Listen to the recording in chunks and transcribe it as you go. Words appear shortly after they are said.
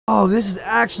Oh, this is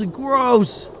actually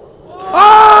gross.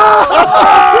 Oh!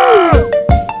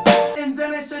 And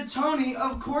then I said, Tony,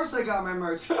 of course I got my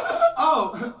merch.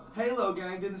 Oh, hey,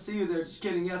 Logan, didn't see you there. Just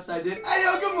kidding, yes, I did. Hey,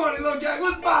 yo, good morning, Logan,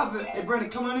 what's poppin'? Hey,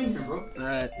 Brendan, come on in here, bro. All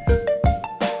right.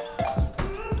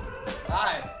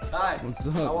 Hi. Hi. What's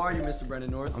up? How are you, Mr.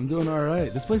 Brendan North? I'm doing all right.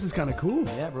 This place is kind of cool.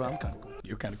 Yeah, bro, I'm kind of cool.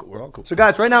 You're kind of cool. We're all cool. So,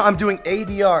 guys, right now I'm doing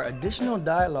ADR, additional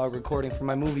dialogue recording for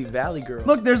my movie Valley Girl.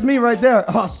 Look, there's me right there.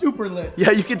 Oh, super lit.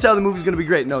 Yeah, you can tell the movie's gonna be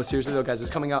great. No, seriously though, guys, it's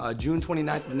coming out June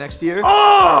 29th of next year.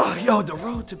 Oh, yo, the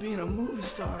road to being a movie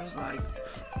star is like,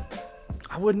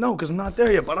 I wouldn't know because I'm not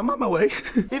there yet, but I'm on my way.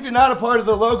 If you're not a part of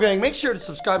the Low Gang, make sure to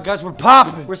subscribe, guys. We're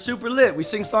popping. We're super lit. We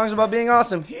sing songs about being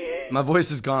awesome. My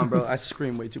voice is gone, bro. I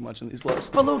scream way too much in these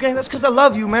vlogs. But Low Gang, that's because I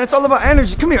love you, man. It's all about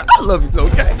energy. Come here. I love you, Low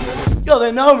Gang. Yo,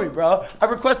 they know me, bro. I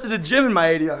requested a gym in my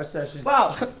ADR session.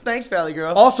 Wow. Thanks, Valley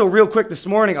Girl. Also, real quick, this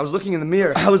morning, I was looking in the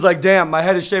mirror. I was like, damn, my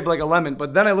head is shaped like a lemon.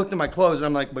 But then I looked at my clothes and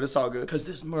I'm like, but it's all good. Because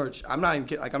this merch, I'm not even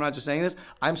kidding. Like, I'm not just saying this.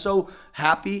 I'm so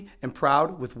happy and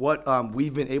proud with what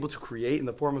we've been able to create in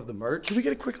the form of the merch. Can we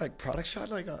get a quick, like, product shot?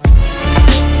 Like,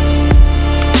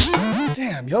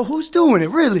 damn, yo, who's doing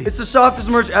it, really? It's the softest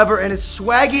merch ever, and it's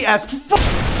swaggy as fuck.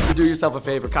 Do yourself a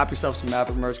favor, cop yourself some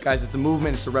Maverick merch, guys. It's a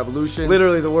movement, it's a revolution.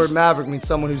 Literally, the word Maverick means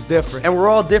someone who's different. And we're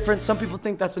all different. Some people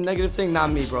think that's a negative thing.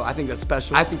 Not me, bro. I think that's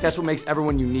special. I think that's what makes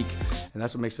everyone unique, and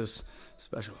that's what makes us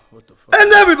special. What the fuck?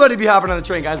 And everybody be hopping on the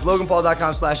train, guys.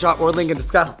 LoganPaul.com/shop or link in the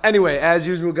description. Anyway, as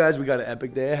usual, guys, we got an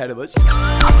epic day ahead of us.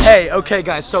 Hey, okay,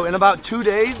 guys, so in about 2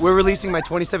 days, we're releasing my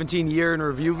 2017 year in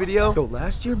review video. Yo,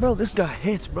 last year, bro, this got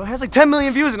hits, bro. It has like 10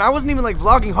 million views, and I wasn't even like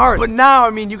vlogging hard. But now,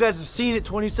 I mean, you guys have seen it.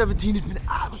 2017 has been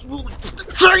absolutely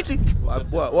crazy.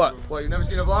 What? You've never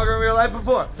seen a vlogger in real life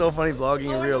before? It's so funny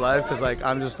vlogging in real life, because like,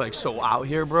 I'm just like so out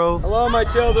here, bro. Hello, my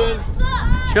children.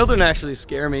 Children actually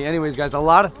scare me. Anyways, guys, a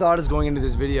lot of thought is going into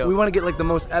this video. We want to get like the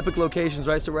most epic locations,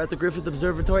 right? So we're at the Griffith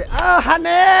Observatory. Ah,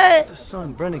 honey! The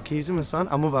sun. Brendan, can you zoom in the sun?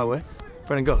 I'll move our way.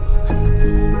 Brendan, go.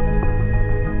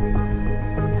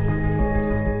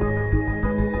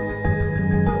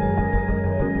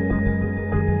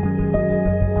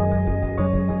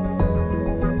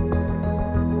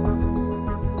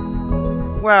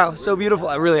 Wow, so beautiful.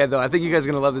 I think you guys are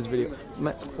gonna love this video.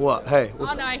 What? Hey. Oh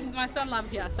no, my son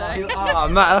loves you, so. Oh,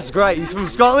 Matt, that's great. You from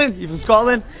Scotland? You from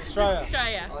Scotland?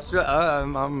 Australia.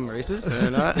 I'm racist. They're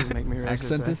not. Doesn't make me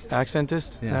racist. Accentist? Right?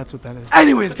 Accentist? Yeah. That's what that is.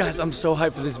 Anyways, guys, I'm so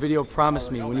hyped for this video.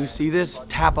 Promise me, when you see this,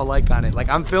 tap a like on it. Like,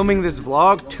 I'm filming this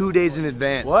vlog 2 days in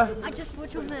advance. What? I just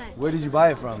bought your merch. Where did you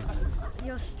buy it from?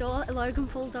 Your store,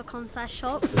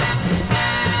 loganpaul.com/shop.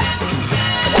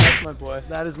 That's my boy.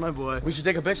 That is my boy. We should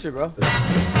take a picture, bro.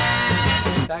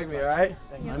 Tag me, alright?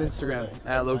 On Instagram,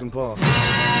 at Logan Paul.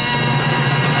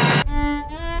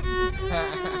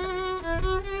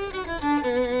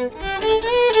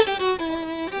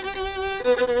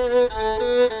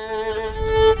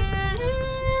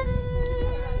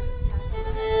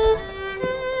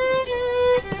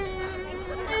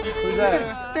 Who's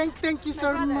that? Thank you,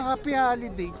 sir. Happy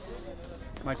holidays.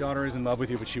 My daughter is in love with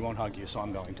you, but she won't hug you, so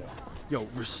I'm going to. Yo,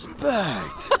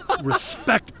 respect.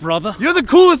 Respect, brother. You're the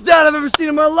coolest dad I've ever seen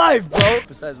in my life, bro.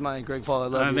 Besides mine, Greg Paul, I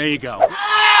love you. There you go.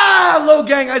 Ah, Low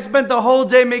Gang, I spent the whole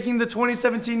day making the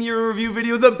 2017 year in review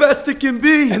video the best it can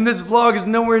be. And this vlog is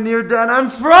nowhere near done. I'm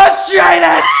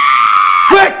frustrated.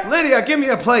 Quick, Lydia, give me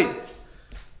a plate.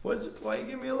 Why you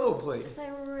give me a little plate? Because I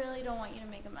really don't want you to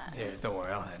make a mess. Yeah, don't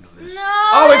worry, I'll handle this. No!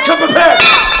 Always come prepared!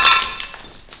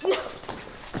 No.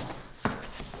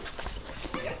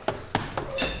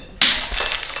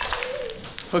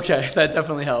 Okay, that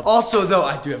definitely helped. Also, though,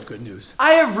 I do have good news.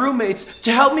 I have roommates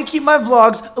to help me keep my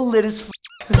vlogs lit as f.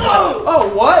 Oh,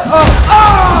 what? Oh!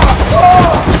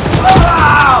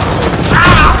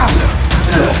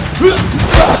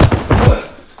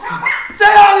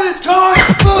 Stay out of this car!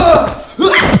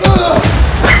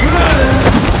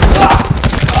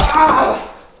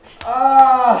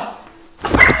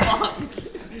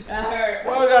 That hurt.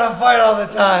 Why we gotta fight all the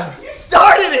time? You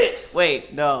started it!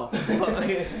 Wait, no.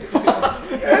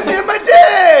 Hit me in my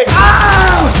dick!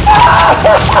 Ow!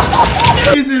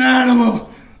 He's an animal.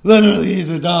 Literally, he's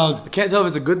a dog. I can't tell if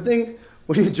it's a good thing.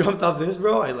 When you jumped off this,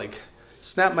 bro, I like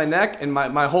snapped my neck and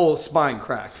my whole spine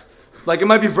cracked. Like it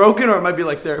might be broken or it might be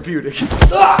like therapeutic.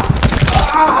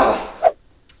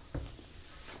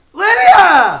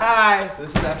 Lydia! Hi.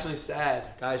 This is actually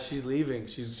sad. Guys, she's leaving.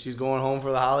 She's going home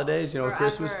for the holidays, you know, Forever.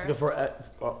 Christmas.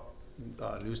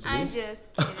 News to me. I'm just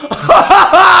kidding.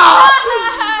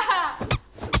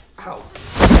 Ow.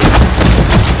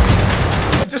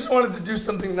 I just wanted to do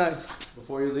something nice.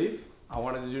 Before you leave, I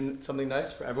wanted to do something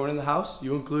nice for everyone in the house,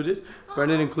 you included,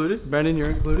 Brendan included. Brendan, you're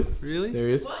included. Really? There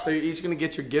he is. So you're each gonna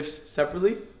get your gifts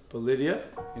separately. But Lydia,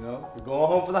 you know, you're going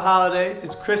home for the holidays.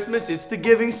 It's Christmas, it's the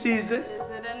giving season. Is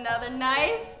it another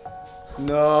knife?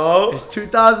 No, it's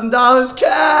 $2,000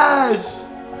 cash.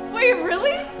 Wait,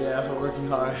 really? Yeah, we're working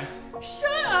hard.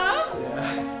 Shut up!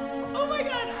 Yeah. Oh my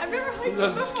god, I've never hugged you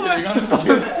I'm just before. kidding, I'm just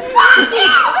kidding.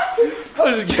 I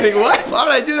was just kidding, what? Why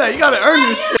would I do that? You gotta earn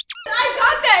your shit. I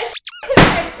got that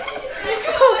today. You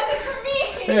knew it wasn't for me.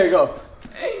 Here you go.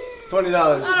 $20.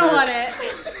 I don't want it.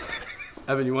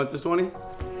 Evan, you want this 20?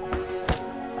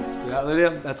 Yeah,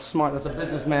 Lydia, that's smart. That's a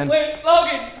businessman. Wait,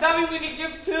 Logan, does that mean we get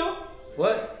gifts too?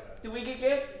 What? Do we get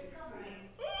gifts?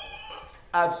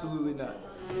 Absolutely not.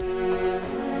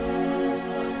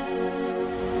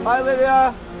 Bye,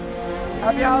 Lydia.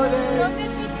 Happy holidays.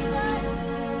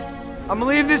 I'm gonna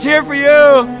leave this here for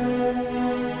you.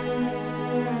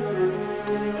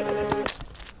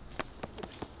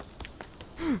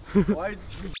 Why you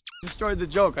destroyed the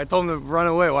joke? I told him to run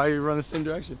away. Why are you running the same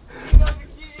direction?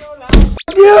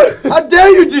 Yeah! How dare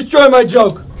you destroy my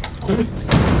joke?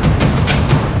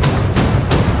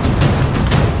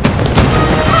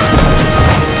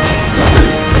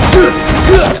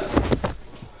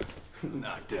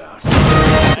 Knocked out.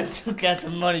 I still got the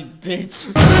money, bitch.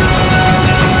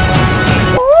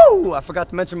 Woo! I forgot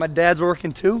to mention my dad's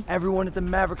working too. Everyone at the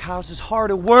Maverick house is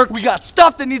hard at work. We got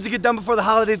stuff that needs to get done before the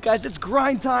holidays, guys. It's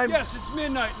grind time. Yes, it's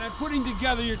midnight and I'm putting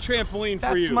together your trampoline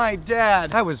for you. That's my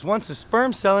dad. I was once a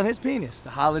sperm selling his penis. The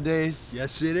holidays.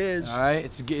 Yes, it is. All right,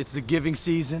 it's the giving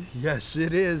season. Yes,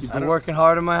 it is. You've been working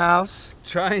hard in my house.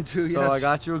 Trying to, yes. So I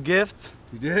got you a gift.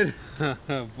 You did?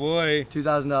 Boy.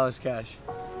 $2,000 cash.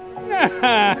 That's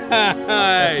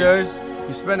That's yours.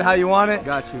 You spend it how you want it.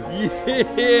 Got you.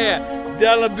 Yeah,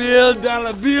 dollar bill,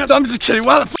 dollar bill. I'm just kidding.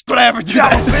 Why the f would I ever do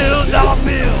that? Dollar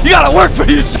bill. You gotta work for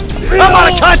you. I'm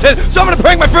out of content, so I'm gonna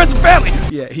prank my friends and family.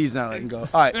 Yeah, he's not letting go.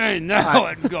 All right. Hey, now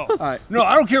let go. All right. No,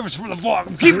 I don't care if it's for the vlog.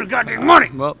 I'm keeping the goddamn money.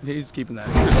 Well, he's keeping that.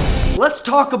 Let's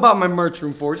talk about my merch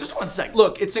room for just 1 sec.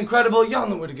 Look, it's incredible. Y'all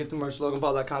know where to get the merch,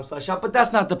 loganpaul.com/shop, but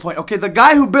that's not the point. Okay, the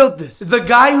guy who built this, the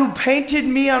guy who painted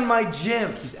me on my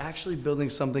gym, he's actually building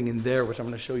something in there, which I'm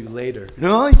gonna show you later.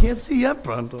 No, you can't see yet,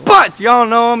 pronto. But y'all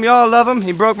know him, y'all love him.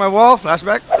 He broke my wall.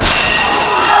 Flashback.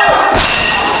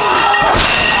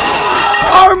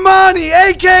 Armani,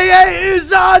 aka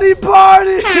Izadi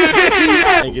Party.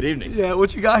 Hey, good evening. Yeah,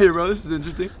 what you got here, bro? This is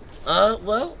interesting.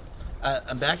 Well,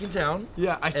 I'm back in town.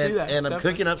 Yeah, I see and, that. And I'm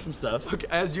Definitely. cooking up some stuff. Okay,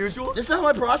 as usual. This is how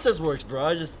my process works, bro.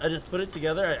 I just put it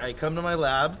together. I come to my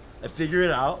lab. I figure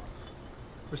it out.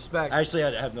 Respect. Actually,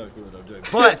 I have no clue what I'm doing.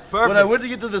 But when I Perfect. went to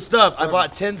get to the stuff, I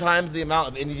bought 10 times the amount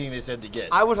of anything they said to get.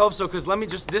 I would hope so, because let me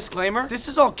just disclaimer. This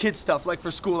is all kid stuff, like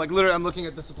for school. Like literally, I'm looking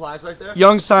at the supplies right there.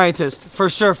 Young scientist, for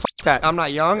sure. F that. I'm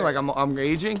not young. Like I'm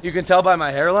aging. You can tell by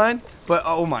my hairline. But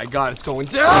oh my God, it's going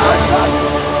down.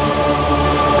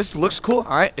 This looks cool.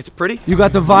 All right, it's pretty. You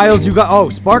got the vials, you got, oh,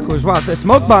 sparklers. Wow, the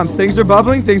smoke bombs. Things are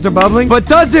bubbling, But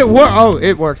does it work? Oh,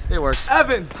 it works. It works.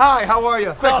 Evan, hi. How are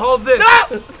you? Quick, hold this.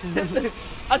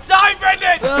 I'm sorry,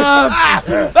 Brendan!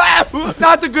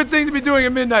 Not the good thing to be doing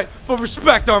at midnight, but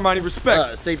respect, Armani,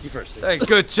 respect. Safety first. Thanks.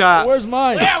 Good job. Where's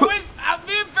mine? Yeah, me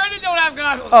and Brendan don't have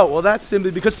goggles. Oh, well, that's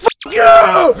simply because f you!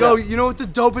 Yo, you know what the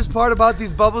dopest part about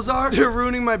these bubbles are? They're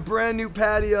ruining my brand new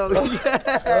patio.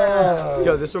 Yeah.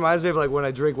 Yo, this reminds me of like when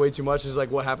I drink way too much. Is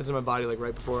like what happens in my body like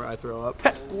right before I throw up.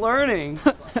 Learning.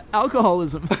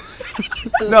 Alcoholism.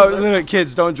 No,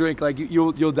 kids, don't drink. Like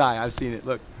you'll die. I've seen it.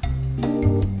 Look.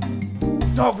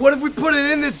 Dog, what if we put it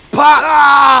in this pot?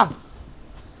 Ah!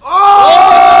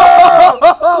 Oh!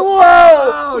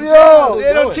 Whoa! Yo!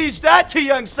 They don't teach that to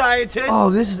young scientists. Oh,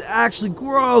 this is actually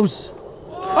gross.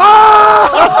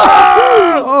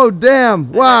 Oh,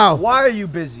 damn. Wow. Why are you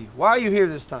busy? Why are you here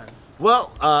this time?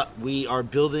 Well, we are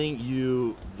building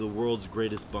you the world's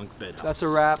greatest bunk bed house. That's a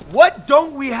wrap. What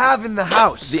don't we have in the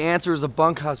house? The answer is a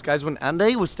bunkhouse, guys. When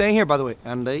Andy was staying here, by the way,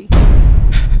 Andy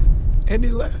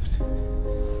left.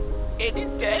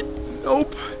 Andy's dead?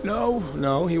 Nope.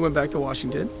 No, he went back to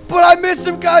Washington. But I miss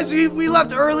him, guys. We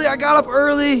left early. I got up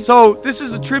early. So this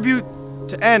is a tribute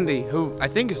to Andy, who I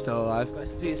think is still alive.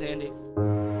 Rest in peace, Andy.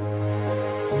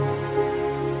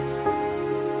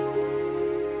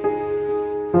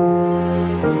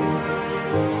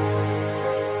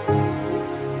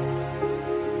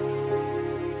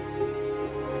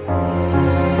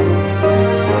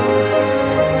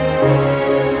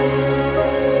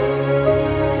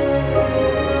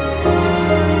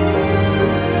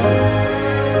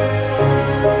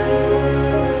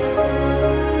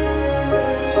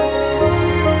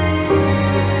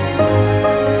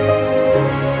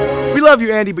 love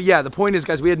you, Andy, but yeah, the point is,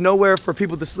 guys, we had nowhere for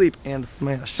people to sleep and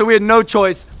smash. So we had no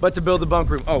choice but to build a bunk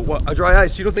room. Oh, what? A dry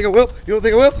ice? You don't think it will? You don't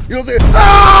think it will? You don't think it...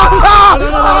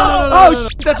 Oh,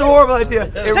 shit, that's a horrible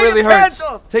idea. It really hurts.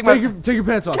 Take your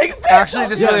pants off. Actually,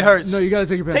 this really hurts. No, you gotta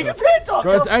take your pants off. Take your pants off.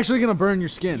 Bro, it's actually gonna burn your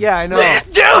skin. Yeah, I know.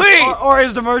 Joey! Or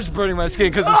is the merch burning my skin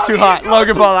because it's too hot?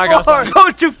 Logan Paul, I got something.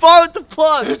 Go too far with the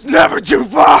plug. It's never too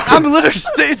far. I'm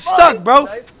literally it's stuck, bro.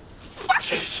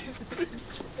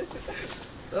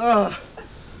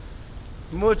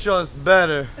 Mucho's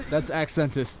better. That's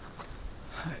accentist.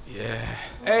 Yeah.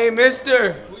 Hey,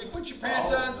 mister. Will you put your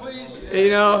pants on, please? You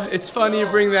know, it's funny you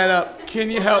bring that up. Can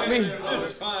you help me?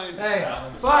 It's fine. Hey,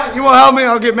 fine. You won't help me?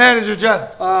 I'll get manager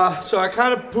Jeff. So I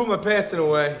kind of pooped my pants in a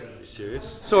way. Are you serious?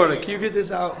 Sorta. Can you get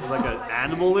this out? Like an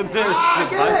animal in there?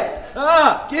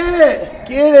 Get it.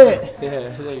 Get it.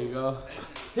 Yeah, there you go.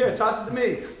 Here, toss it to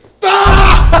me.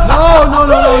 Ah! No.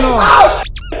 Ow!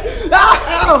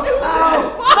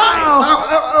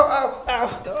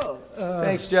 Ow!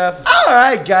 Thanks, Jeff. All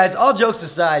right, guys, all jokes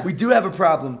aside, we do have a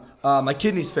problem. My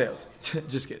kidneys failed.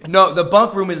 Just kidding. No, the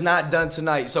bunk room is not done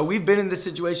tonight. So we've been in this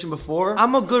situation before.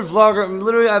 I'm a good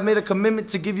vlogger. I've made a commitment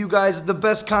to give you guys the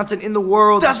best content in the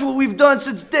world. That's what we've done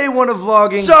since day one of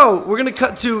vlogging. So we're gonna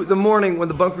cut to the morning when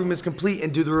the bunk room is complete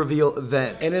and do the reveal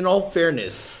then. And in all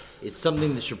fairness, it's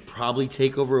something that should probably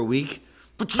take over a week.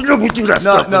 But you know we do that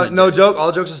stuff. No joke.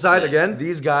 All jokes aside, again,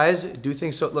 these guys do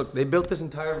things so. Look, they built this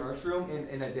entire merch room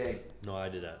in a day. No, I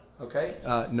did that. Okay.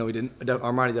 No, we didn't.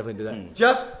 Armani definitely did that.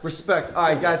 Jeff, respect. All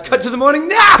right, guys, cut to the morning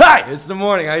now. Hi, it's the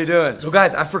morning. How you doing? So,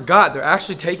 guys, I forgot. They're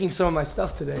actually taking some of my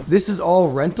stuff today. This is all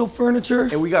rental furniture,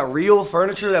 and we got real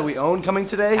furniture that we own coming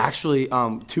today. Actually,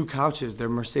 2 couches. They're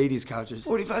Mercedes couches.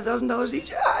 $45,000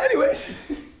 each. Anyways.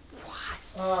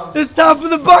 It's time for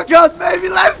the bunkhouse, baby.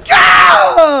 Let's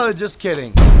go! Just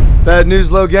kidding. Bad news,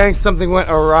 Low Gang. Something went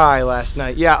awry last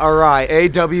night. Yeah, awry.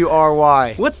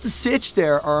 A-W-R-Y. What's the sitch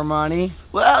there, Armani?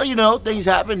 Well, you know, things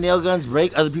happen. Nail guns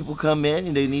break. Other people come in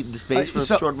and they need the space for a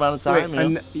short amount of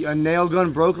time. Wait, a nail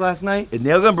gun broke last night? A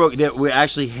nail gun broke. We're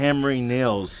actually hammering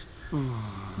nails.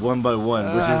 One by one,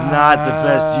 which is not the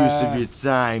best use of your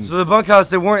time. So the bunkhouse,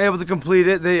 they weren't able to complete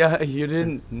it. They, you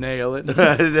didn't nail it. But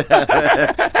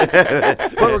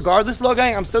regardless, Low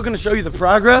Gang, I'm still gonna show you the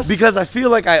progress because I feel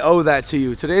like I owe that to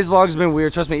you. Today's vlog's been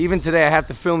weird. Trust me, even today I have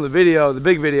to film the video, the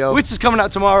big video, which is coming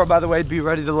out tomorrow, by the way. Be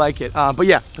ready to like it. But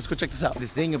yeah, let's go check this out. The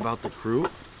thing about the crew,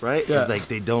 right, is like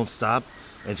they don't stop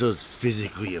until it's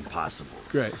physically impossible.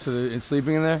 Great. So they're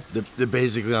sleeping in there? They're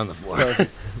basically on the floor. They're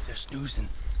snoozing.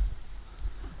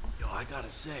 I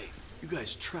gotta say, you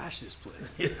guys trash this place.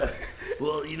 Yeah.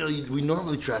 Well, you know, we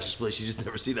normally trash this place. You just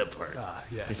never see that part.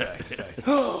 Yeah, fact.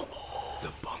 The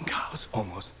bunkhouse,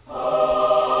 almost. Alright,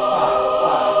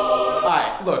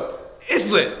 look. It's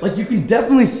lit. Like, you can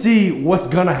definitely see what's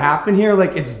gonna happen here.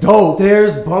 Like, it's dope.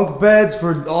 Stairs, bunk beds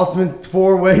for ultimate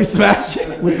 4-way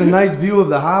smashing with a nice view of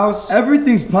the house.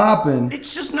 Everything's popping.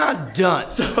 It's just not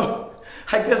done. So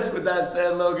I guess with that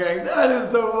said, Low Gang, that is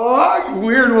the vlog.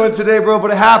 Weird one today, bro,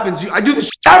 but it happens. I do this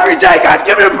every day, guys.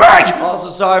 Give me a break. Also,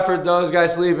 sorry for those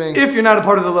guys sleeping. If you're not a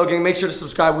part of the Low Gang, make sure to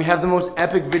subscribe. We have the most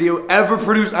epic video ever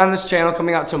produced on this channel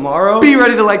coming out tomorrow. Be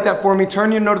ready to like that for me.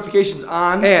 Turn your notifications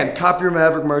on and cop your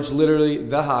Maverick merch. Literally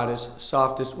the hottest,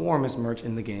 softest, warmest merch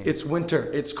in the game. It's winter.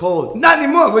 It's cold. Not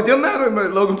anymore with your Maverick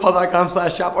merch.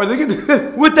 LoganPaul.com/shop. Or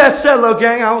with that said, Low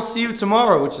Gang, I will see you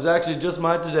tomorrow, which is actually just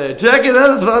my today. Check it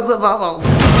out.